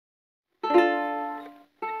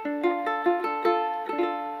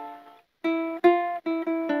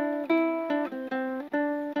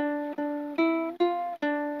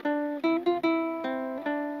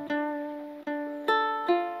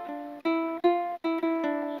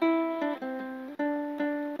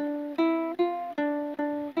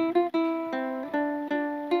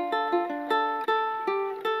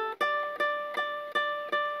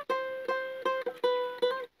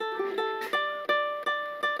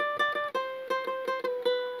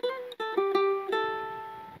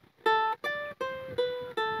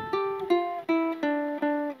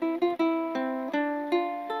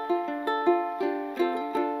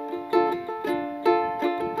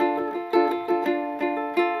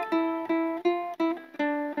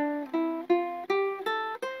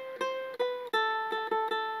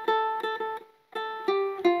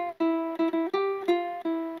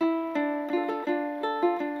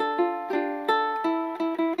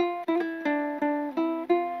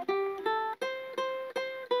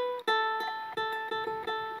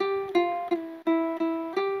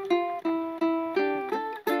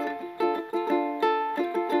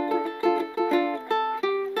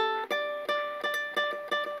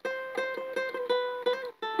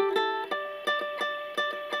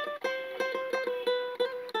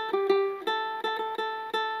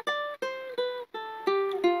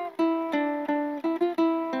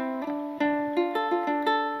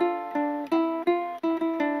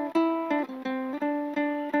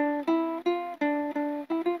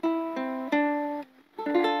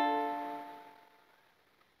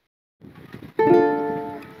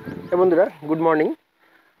বন্ধুরা, good morning.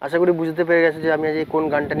 আশা করি বুঝতে পেরে গেছে যে আমি আজ কোন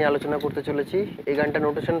গানটা নিয়ে আলোচনা করতে চলেছি। এই গানটা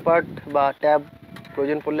নোটেশন পার্ট বা ট্যাব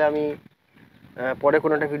প্রয়োজন পড়লে আমি পরে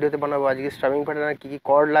কোনো একটা ভিডিওতে বানাবো। আজকে স্ট্রামিং প্যাটার্ন কী কী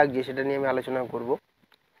কর্ড লাগছে সেটা নিয়ে আমি আলোচনা করব।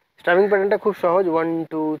 স্ট্রামিং প্যাটার্নটা খুব সহজ, 1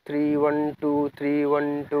 2 3 1 2 3 1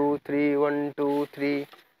 2 3 1 2 3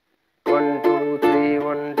 1 2 3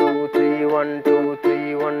 1 2 3 1 2 3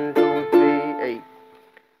 1 2 3 এই।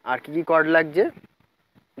 আর কী কী কর্ড লাগছে,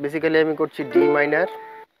 বেসিক্যালি আমি করছি D minor,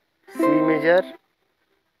 C measure,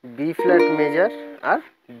 B flat measure আর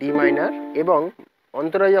ডি মাইনার, এবং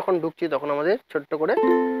অন্তরায় যখন ঢুকছি তখন আমাদের ছোট্ট করে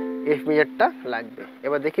এফ মেজারটা লাগবে।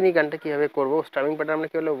 এবার দেখিনি গানটা কীভাবে করবো। স্ট্রামিং প্যাটার্ন আমরা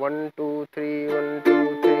কী হলো 1 2 3 1 2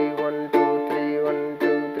 3 1 2 3 1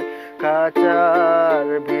 2 3। খাঁচার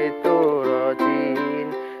ভেতর অচিন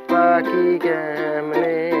পাখি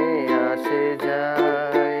কেমনে আসে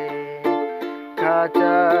যায়,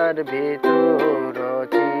 খাঁচার ভেতর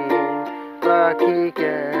অচিন পাখি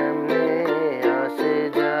কেমনে আসে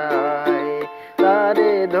যায়,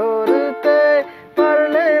 তারে ধরতে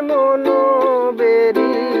পারলে মনো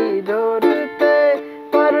বেরি, ধরতে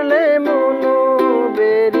পারলে মনো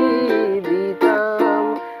বেরি দিতাম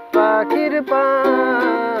পাখির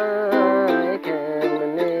পায়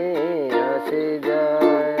কেমনে আসে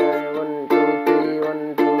যায়। 1 2 3 1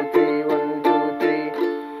 2 3 1 2 3।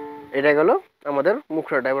 এটা গেল আমাদের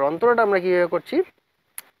মুখটা। এবার অন্তরটা আমরা কীভাবে করছি,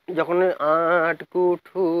 যখন 8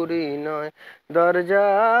 কুঠুরি নয়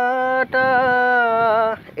দরজাটা,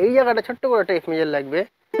 এই জায়গাটা ছোট্ট করে একটা এফ মেজার লাগবে।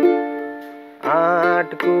 8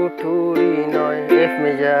 কুঠুরি নয় এফ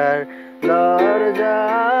মেজার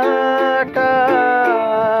দরজাটা,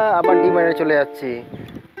 আবার ডি মাইনারে চলে যাচ্ছি,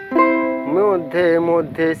 মধ্যে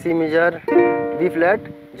মধ্যে সি মেজার, বি ফ্ল্যাট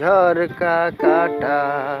ঝরকা কাটা,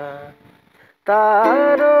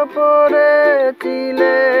 তার উপরে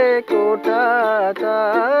চিলে কোটা,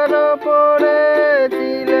 তার উপরে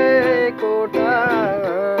চিলে কোটা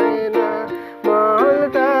না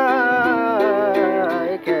মালটায়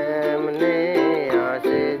কেমনে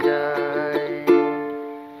আসে যায়।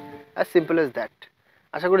 As simple as that.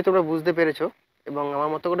 আশা করি তোমরা বুঝতে পেরেছো এবং আমার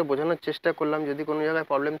মতো করে বোঝানোর চেষ্টা করলাম। যদি কোনো জায়গায়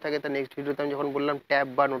প্রবলেম থাকে তা নেক্সট ভিডিওতে আমি যখন বললাম ট্যাব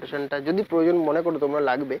বা নোটেশনটা যদি প্রয়োজন মনে করো তোমরা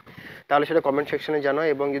লাগবে, তাহলে সেটা কমেন্ট সেকশনে জানাও,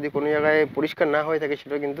 এবং যদি কোনো জায়গায় পরিষ্কার না হয়ে থাকে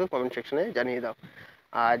সেটাও কিন্তু কমেন্ট সেকশনে জানিয়ে দাও।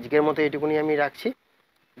 আজকের মতো এইটুকুনি আমি রাখছি।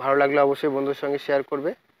 ভালো লাগলে অবশ্যই বন্ধুদের সঙ্গে শেয়ার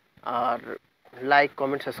করবে, আর লাইক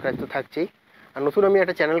কমেন্ট সাবস্ক্রাইব তো থাকছেই। আর নতুন আমি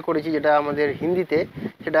একটা চ্যানেল করেছি যেটা আমাদের হিন্দিতে,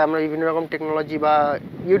 সেটা আমরা বিভিন্ন রকম টেকনোলজি বা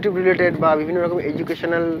ইউটিউব রিলেটেড বা বিভিন্ন রকম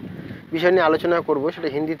এডুকেশনাল বিষয় নিয়ে আলোচনা করবো, সেটা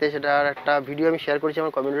হিন্দিতে। সেটার একটা ভিডিও আমি শেয়ার করেছি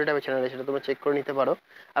আমার কমিউনিটি ট্যাবের চ্যানেলে, সেটা তোমরা চেক করে নিতে পারো।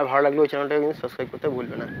 আর ভালো লাগলে ওই চ্যানেলটাকে কিন্তু সাবস্ক্রাইব করতে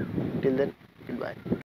ভুলবে না। Till then, good bye.